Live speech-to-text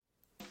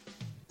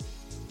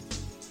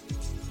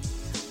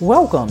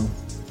Welcome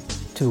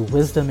to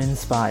Wisdom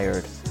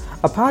Inspired,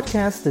 a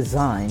podcast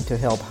designed to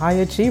help high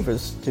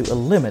achievers to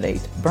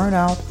eliminate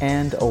burnout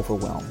and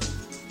overwhelm.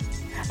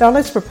 Now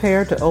let's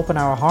prepare to open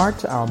our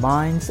hearts, our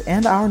minds,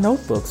 and our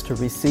notebooks to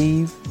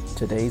receive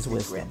today's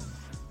wisdom.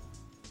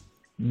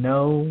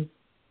 No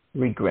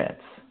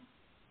regrets.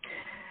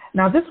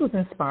 Now this was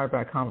inspired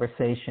by a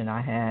conversation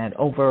I had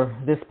over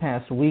this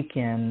past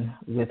weekend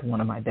with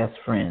one of my best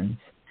friends.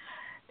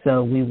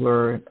 So we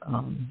were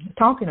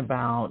talking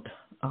about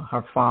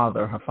her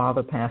father. Her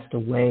father passed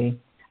away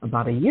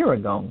about a year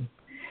ago.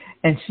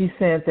 And she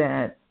said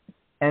that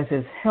as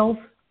his health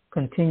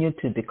continued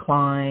to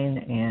decline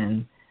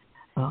and,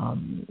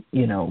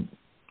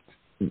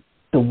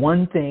 the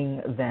one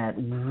thing that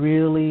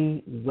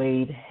really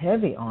weighed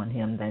heavy on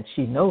him that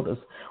she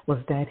noticed was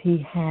that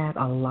he had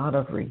a lot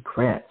of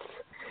regrets.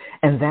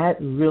 And that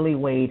really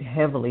weighed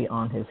heavily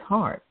on his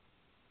heart.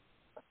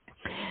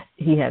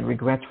 He had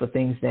regrets for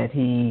things that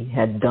he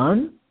had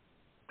done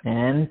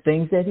and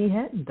things that he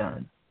hadn't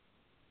done.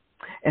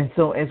 And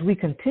so as we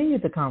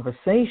continued the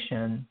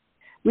conversation,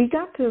 we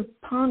got to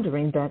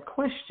pondering that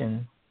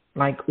question,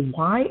 like,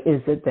 why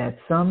is it that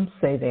some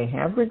say they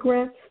have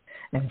regrets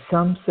and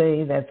some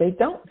say that they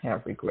don't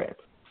have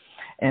regrets?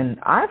 And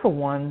I, for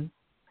one,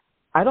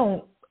 I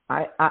don't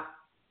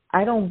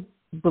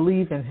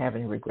believe in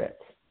having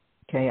regrets.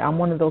 Okay, I'm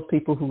one of those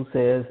people who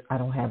says I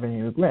don't have any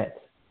regrets.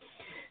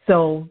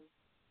 So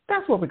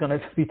that's what we're going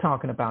to be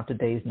talking about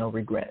today, is no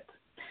regrets.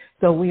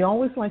 So we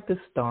always like to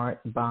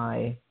start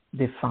by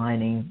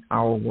defining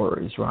our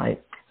words,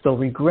 right? So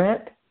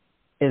regret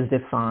is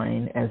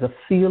defined as a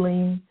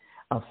feeling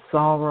of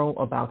sorrow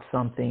about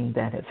something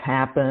that has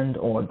happened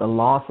or the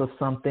loss of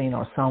something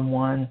or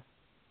someone.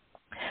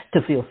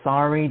 To feel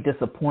sorry,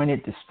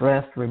 disappointed,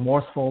 distressed,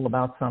 remorseful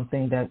about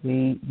something that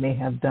we may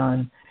have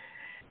done.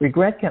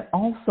 Regret can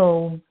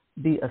also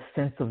be a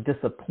sense of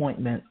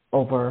disappointment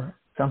over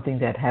something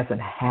that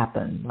hasn't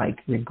happened, like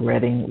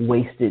regretting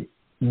wasted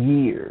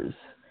years.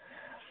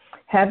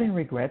 Having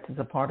regrets is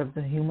a part of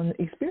the human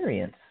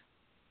experience.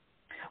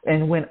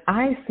 And when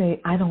I say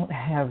I don't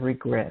have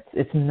regrets,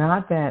 it's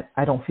not that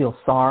I don't feel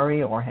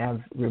sorry or have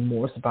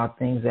remorse about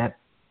things that,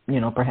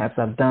 perhaps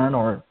I've done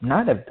or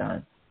not have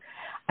done.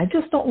 I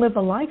just don't live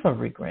a life of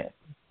regret.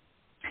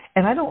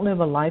 And I don't live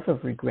a life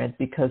of regret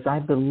because I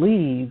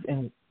believe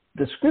in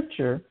the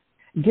scripture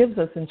gives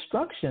us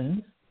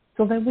instructions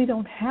so that we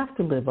don't have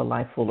to live a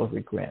life full of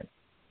regret.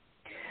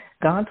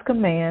 God's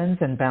commands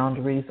and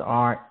boundaries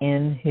are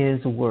in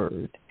his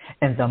word.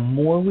 And the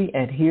more we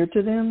adhere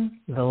to them,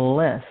 the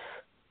less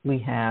we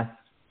have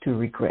to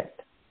regret.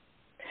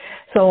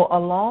 So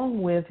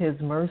along with his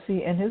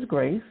mercy and his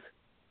grace,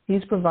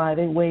 he's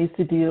provided ways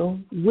to deal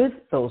with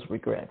those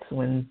regrets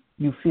when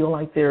you feel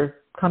like they're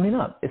coming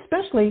up,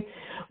 especially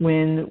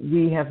when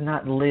we have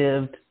not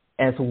lived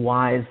as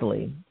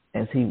wisely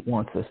as he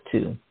wants us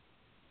to.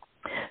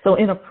 So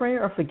in a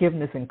prayer of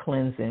forgiveness and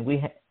cleansing,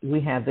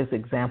 we have this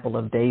example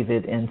of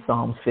David in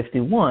Psalms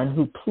 51,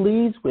 who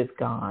pleads with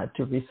God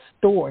to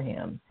restore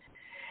him.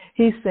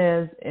 He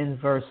says in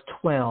verse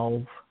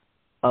 12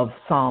 of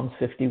Psalms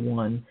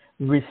 51,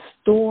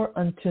 "Restore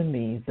unto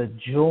me the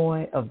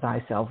joy of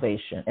thy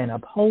salvation, and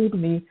uphold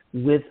me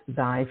with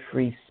thy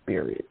free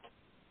spirit."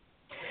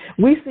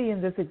 We see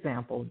in this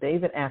example,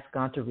 David asked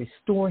God to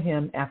restore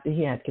him after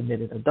he had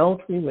committed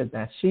adultery with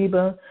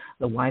Bathsheba,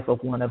 the wife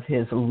of one of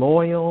his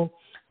loyal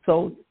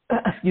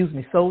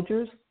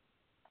soldiers.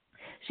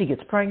 She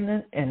gets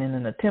pregnant, and in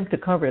an attempt to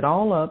cover it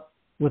all up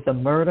with the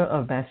murder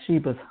of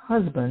Bathsheba's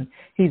husband,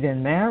 he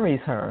then marries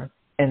her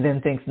and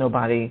then thinks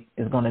nobody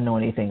is going to know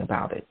anything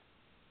about it.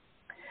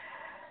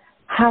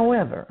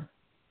 However,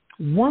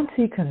 once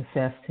he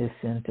confessed his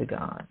sin to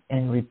God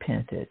and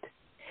repented,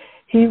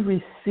 he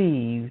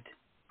received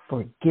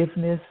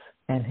forgiveness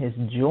and his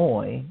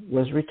joy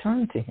was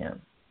returned to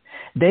him.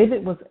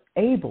 David was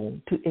able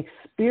to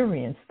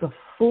experience the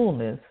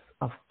fullness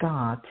of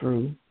God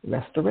through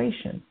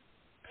restoration.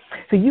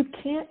 So you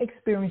can't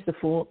experience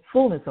the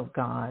fullness of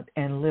God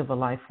and live a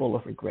life full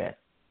of regret.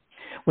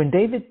 When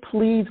David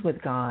pleads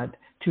with God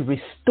to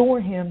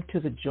restore him to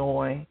the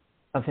joy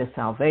of his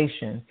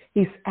salvation,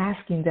 he's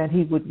asking that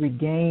he would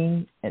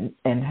regain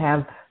and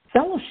have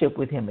fellowship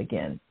with him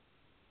again.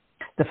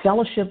 The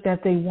fellowship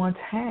that they once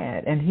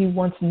had and he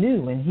once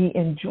knew and he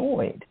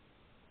enjoyed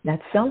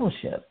that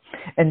fellowship.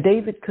 And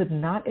David could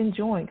not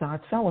enjoy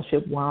God's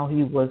fellowship while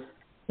he was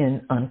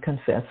in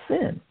unconfessed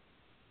sin.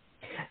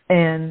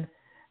 And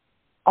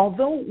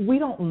although we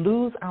don't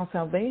lose our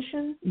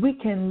salvation, we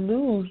can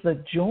lose the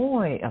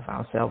joy of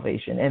our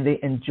salvation and the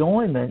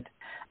enjoyment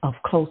of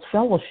close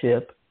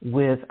fellowship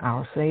with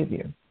our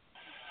Savior.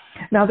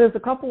 Now, there's a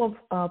couple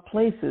of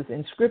places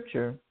in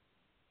Scripture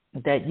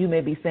that you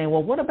may be saying,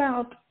 well, what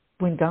about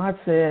when God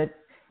said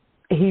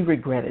he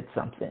regretted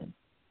something?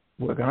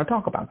 We're going to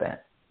talk about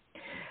that.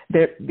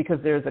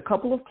 Because there's a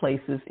couple of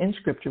places in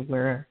Scripture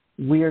where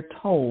we are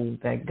told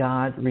that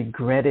God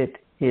regretted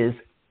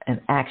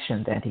an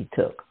action that he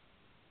took.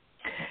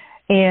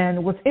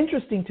 And what's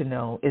interesting to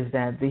know is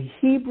that the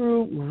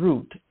Hebrew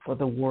root for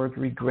the word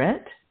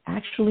regret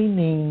actually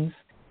means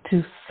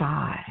to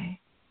sigh.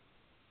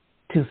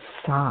 To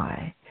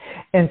sigh.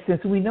 And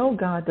since we know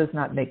God does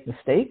not make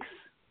mistakes,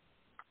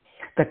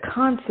 the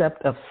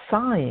concept of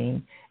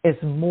sighing is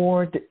a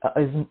more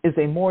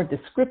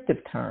descriptive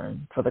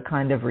term for the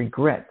kind of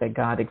regret that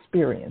God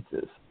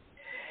experiences.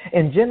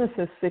 In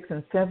Genesis 6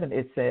 and 7,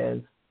 it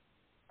says,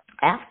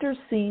 after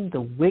seeing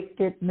the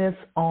wickedness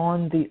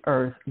on the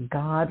earth,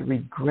 God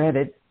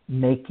regretted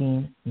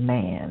making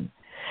man.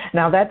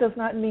 Now, that does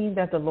not mean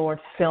that the Lord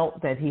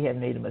felt that he had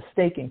made a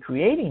mistake in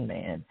creating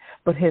man,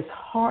 but his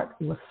heart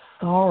was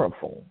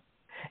sorrowful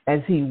as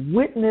he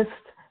witnessed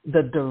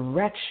the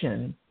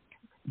direction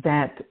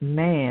that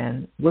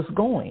man was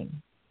going,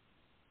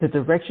 the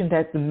direction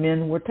that the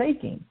men were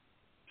taking.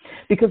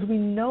 Because we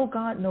know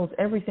God knows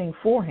everything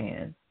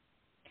beforehand,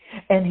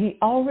 and he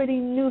already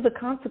knew the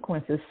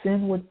consequences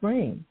sin would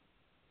bring.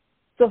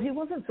 So he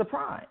wasn't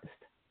surprised.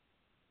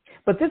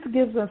 But this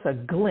gives us a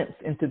glimpse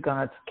into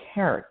God's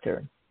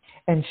character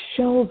and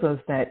shows us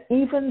that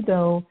even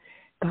though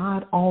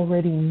God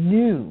already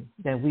knew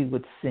that we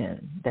would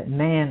sin, that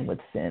man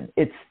would sin,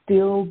 it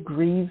still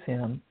grieves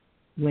him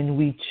when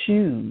we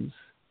choose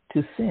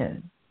to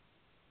sin.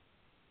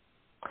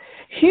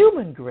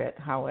 Human regret,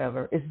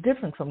 however, is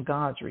different from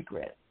God's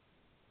regret.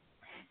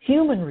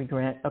 Human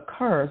regret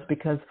occurs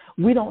because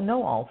we don't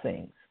know all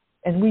things,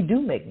 and we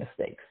do make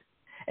mistakes.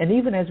 And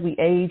even as we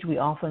age, we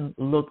often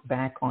look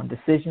back on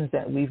decisions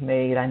that we've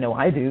made. I know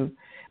I do,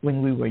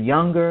 when we were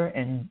younger,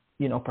 and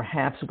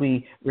perhaps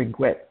we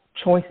regret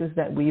choices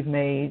that we've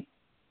made.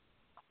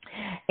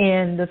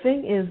 And the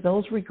thing is,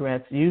 those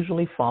regrets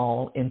usually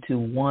fall into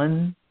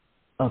one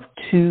of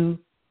two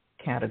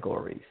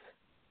categories: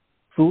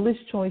 foolish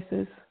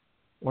choices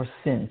or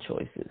sin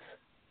choices.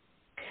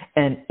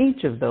 And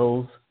each of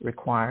those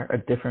require a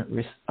different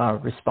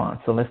response.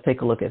 So let's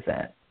take a look at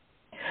that.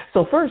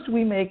 So first,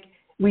 we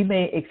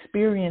may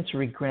experience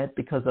regret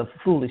because of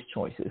foolish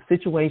choices,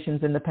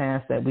 situations in the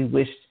past that we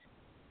wished,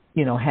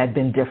 had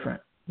been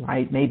different,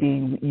 right?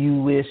 Maybe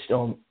you wished,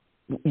 or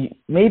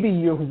maybe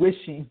you're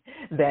wishing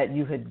that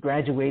you had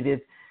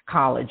graduated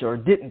college or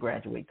didn't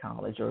graduate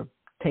college, or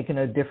taken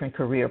a different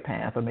career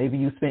path, or maybe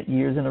you spent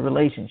years in a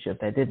relationship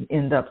that didn't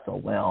end up so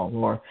well,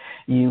 or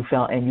you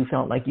felt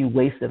like you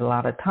wasted a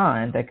lot of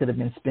time that could have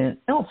been spent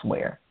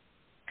elsewhere.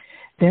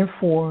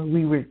 Therefore,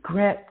 we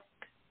regret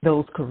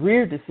those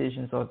career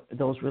decisions or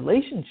those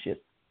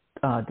relationship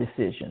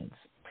decisions.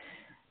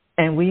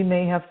 And we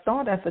may have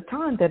thought at the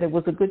time that it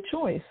was a good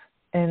choice,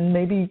 and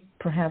maybe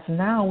perhaps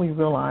now we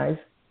realize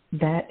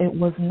that it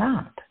was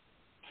not.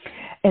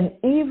 And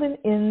even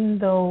in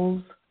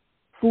those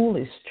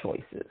foolish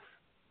choices,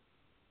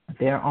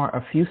 there are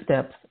a few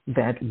steps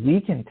that we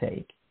can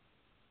take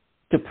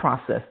to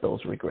process those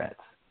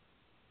regrets.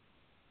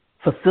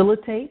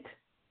 Facilitate,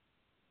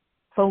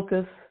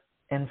 focus,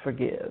 and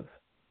forgive.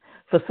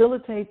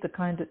 Facilitate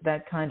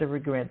that kind of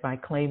regret by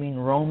claiming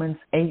Romans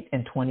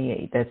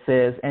 8:28 that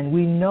says, and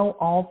we know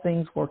all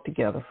things work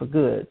together for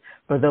good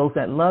for those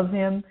that love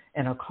him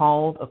and are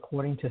called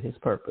according to his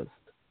purpose.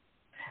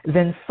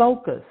 Then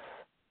focus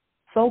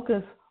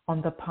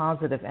on the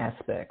positive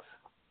aspects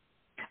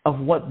of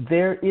what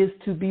there is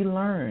to be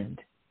learned,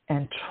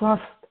 and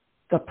trust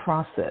the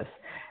process,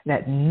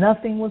 that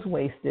nothing was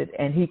wasted,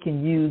 and he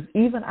can use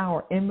even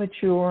our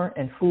immature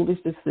and foolish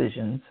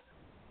decisions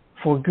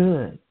for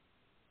good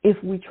if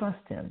we trust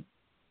him.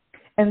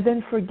 And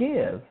then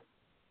forgive.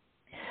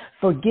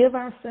 Forgive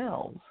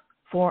ourselves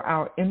for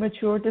our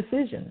immature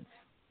decisions,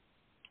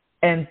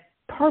 and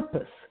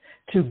purpose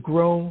to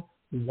grow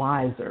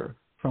wiser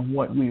from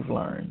what we've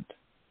learned.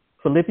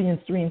 Philippians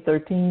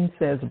 3:13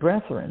 says,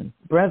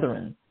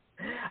 Brethren,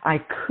 I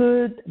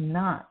could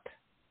not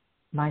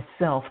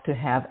myself to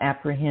have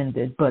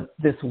apprehended, but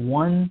this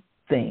one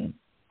thing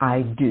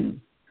I do,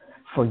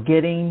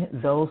 forgetting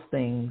those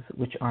things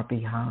which are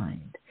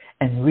behind,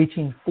 and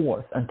reaching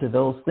forth unto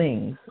those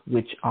things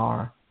which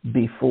are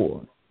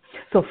before.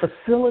 So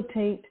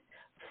facilitate,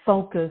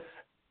 focus,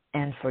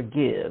 and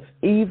forgive,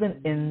 even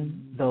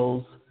in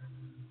those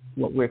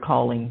what we're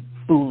calling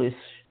foolish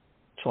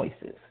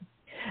choices.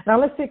 Now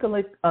let's take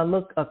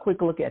a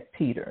quick look at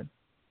Peter.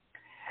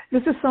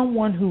 This is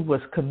someone who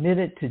was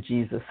committed to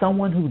Jesus,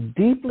 someone who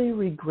deeply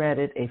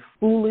regretted a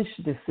foolish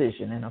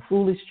decision and a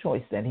foolish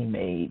choice that he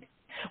made.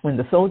 When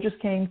the soldiers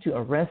came to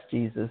arrest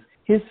Jesus,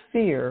 his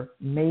fear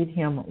made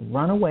him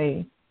run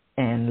away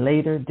and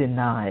later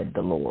denied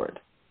the Lord.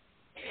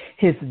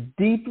 He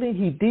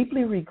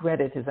deeply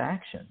regretted his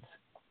actions.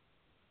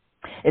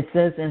 It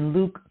says in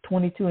Luke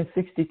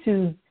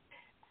 22:62,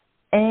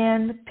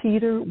 and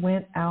Peter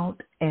went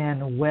out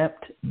and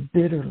wept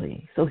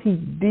bitterly. So he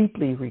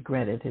deeply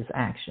regretted his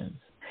actions.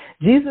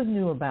 Jesus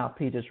knew about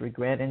Peter's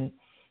regret and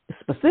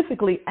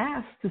specifically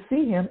asked to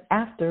see him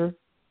after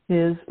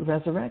his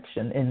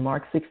resurrection. In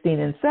Mark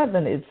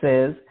 16:7, it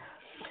says,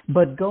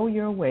 but go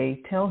your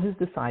way, tell his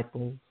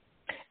disciples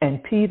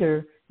and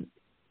Peter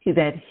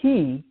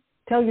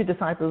tell your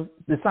disciples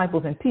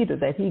and Peter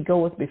that he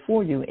goeth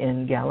before you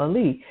in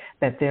Galilee,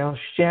 that there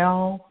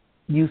shall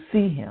you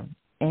see him.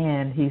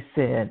 And he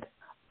said,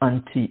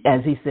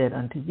 as he said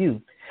unto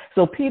you.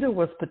 So Peter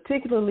was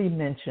particularly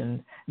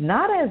mentioned,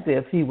 not as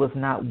if he was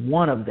not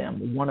one of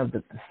them, one of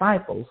the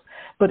disciples,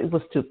 but it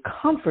was to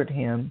comfort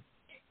him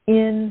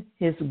in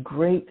his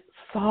great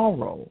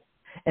sorrow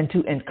and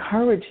to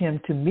encourage him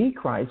to meet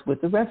Christ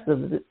with the rest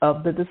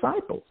of the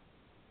disciples.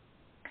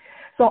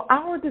 So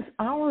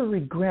our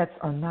regrets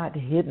are not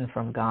hidden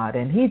from God,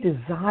 and he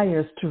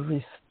desires to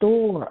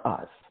restore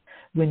us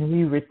when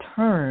we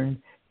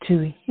return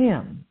to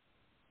him.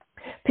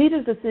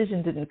 Peter's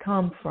decision didn't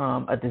come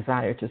from a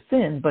desire to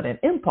sin, but an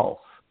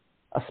impulse,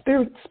 a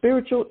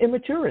spiritual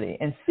immaturity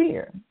and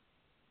fear.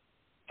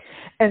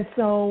 And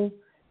so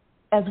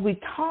as we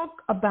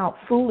talk about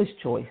foolish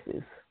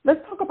choices,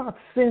 let's talk about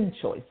sin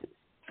choices,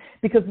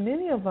 because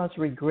many of us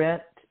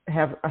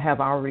have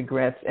our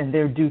regrets, and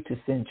they're due to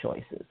sin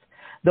choices.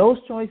 Those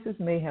choices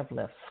may have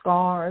left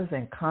scars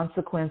and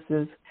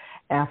consequences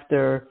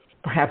after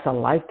perhaps a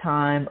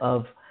lifetime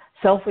of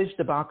selfish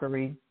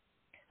debauchery.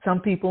 Some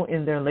people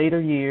in their later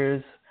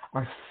years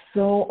are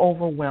so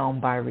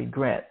overwhelmed by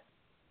regret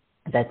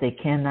that they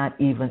cannot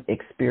even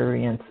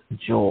experience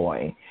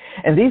joy.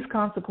 And these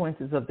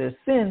consequences of their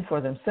sin for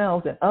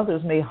themselves and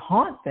others may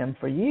haunt them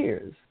for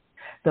years.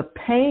 The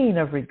pain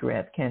of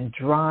regret can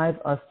drive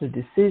us to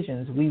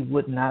decisions we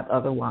would not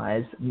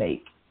otherwise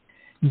make.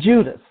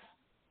 Judas,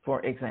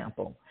 for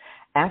example,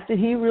 after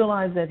he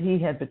realized that he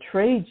had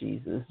betrayed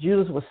Jesus,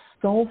 Judas was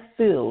so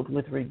filled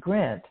with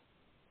regret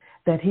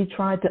that he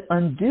tried to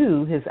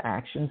undo his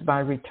actions by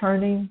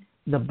returning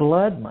the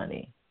blood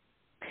money.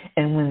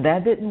 And when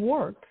that didn't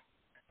work,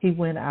 he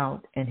went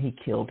out and he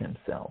killed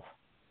himself.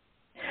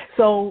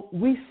 So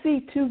we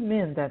see two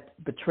men that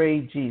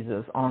betrayed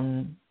Jesus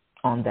on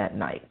that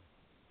night,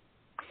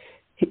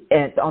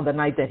 on the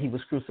night that he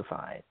was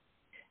crucified.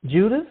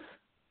 Judas,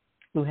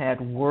 who had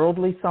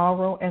worldly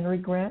sorrow and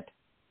regret,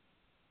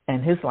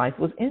 and his life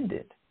was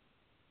ended.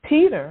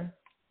 Peter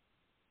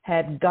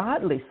had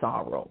godly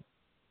sorrow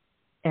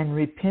and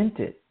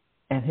repented,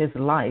 and his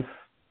life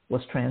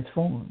was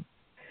transformed.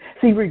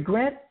 See,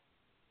 regret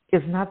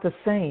is not the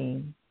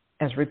same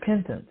as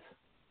repentance.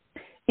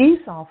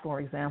 Esau, for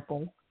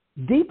example,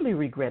 deeply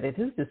regretted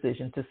his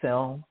decision to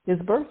sell his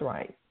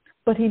birthright,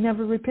 but he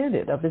never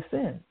repented of his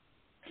sin.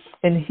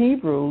 In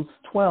Hebrews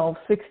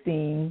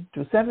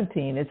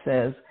 12:16-17, it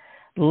says,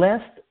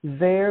 "Lest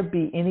there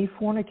be any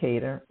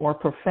fornicator or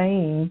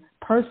profane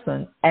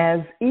person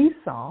as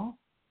Esau,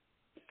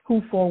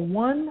 who for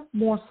one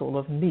morsel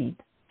of meat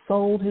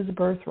sold his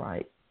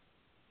birthright.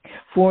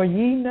 For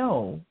ye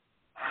know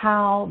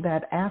how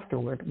that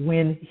afterward,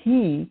 when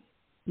he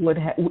would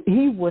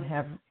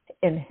have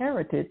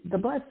inherited the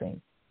blessing,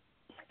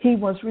 he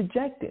was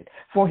rejected,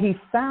 for he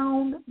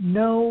found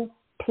no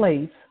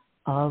place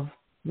of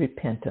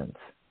repentance,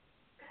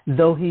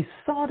 though he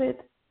sought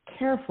it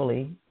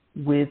carefully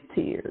with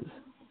tears."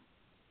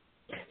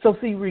 So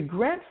see,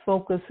 regret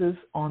focuses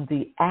on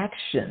the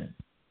action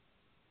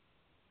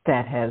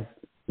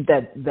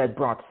that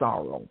brought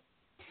sorrow.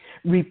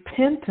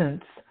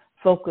 Repentance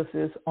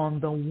focuses on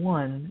the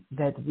one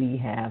that we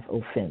have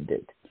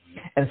offended.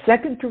 And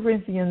 2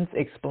 Corinthians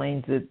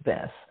explains it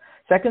best.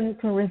 2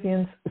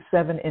 Corinthians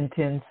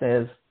 7:10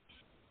 says,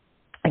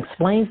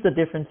 explains the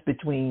difference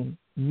between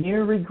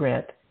mere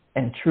regret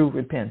and true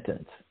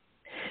repentance.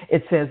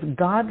 It says,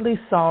 godly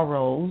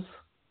sorrow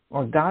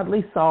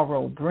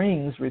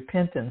brings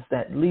repentance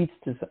that leads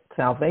to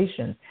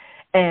salvation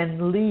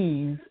and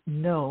leaves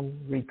no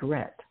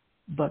regret.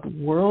 But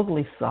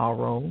worldly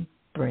sorrow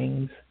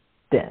brings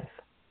death.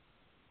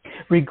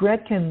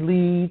 Regret can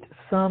lead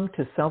some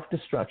to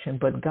self-destruction,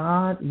 but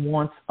God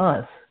wants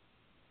us,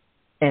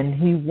 and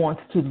he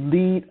wants to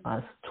lead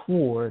us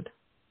toward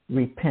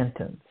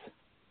repentance.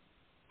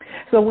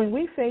 So when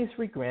we face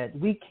regret,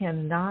 we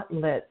cannot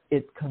let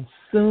it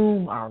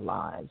consume our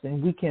lives,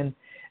 and we can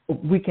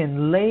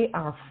lay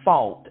our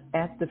fault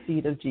at the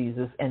feet of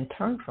Jesus and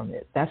turn from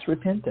it. That's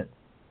repentance.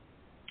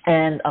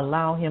 And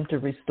allow him to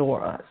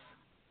restore us.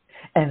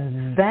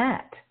 And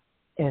that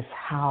is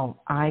how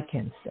I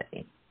can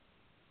say,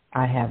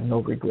 I have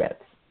no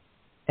regrets,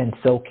 and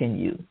so can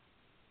you.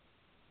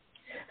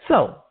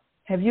 So,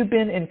 have you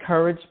been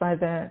encouraged by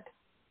that?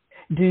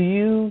 Do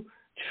you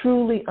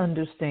truly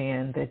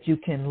understand that you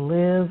can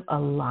live a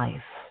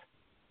life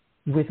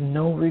with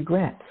no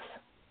regrets?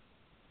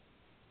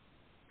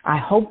 I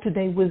hope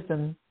today's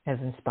wisdom has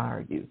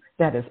inspired you.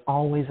 That is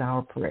always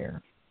our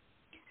prayer.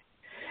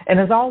 And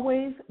as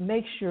always,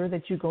 make sure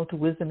that you go to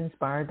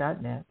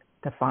wisdominspired.net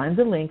to find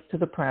the links to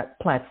the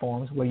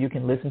platforms where you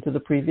can listen to the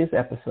previous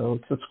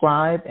episodes,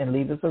 subscribe, and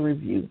leave us a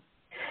review.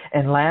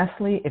 And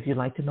lastly, if you'd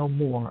like to know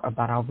more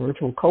about our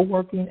virtual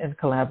co-working and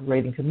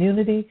collaborating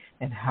community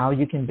and how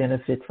you can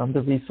benefit from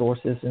the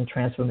resources and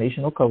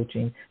transformational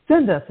coaching,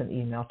 send us an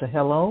email to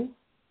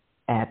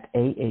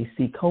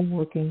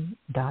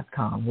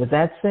hello@aaccoworking.com. With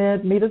that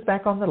said, meet us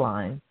back on the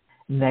line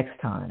next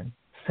time,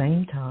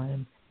 same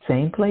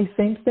place,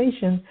 same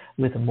station,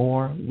 with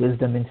more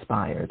Wisdom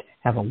Inspired.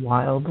 Have a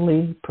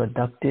wildly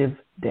productive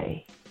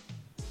day.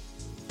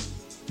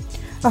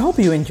 I hope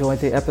you enjoyed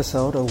the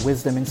episode of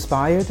Wisdom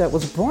Inspired that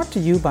was brought to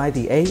you by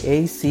the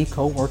AAC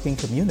Co-working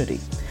Community,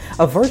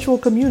 a virtual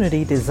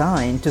community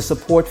designed to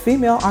support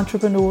female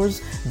entrepreneurs,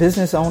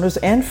 business owners,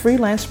 and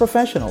freelance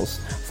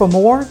professionals. For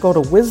more, go to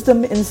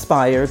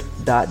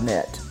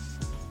wisdominspired.net.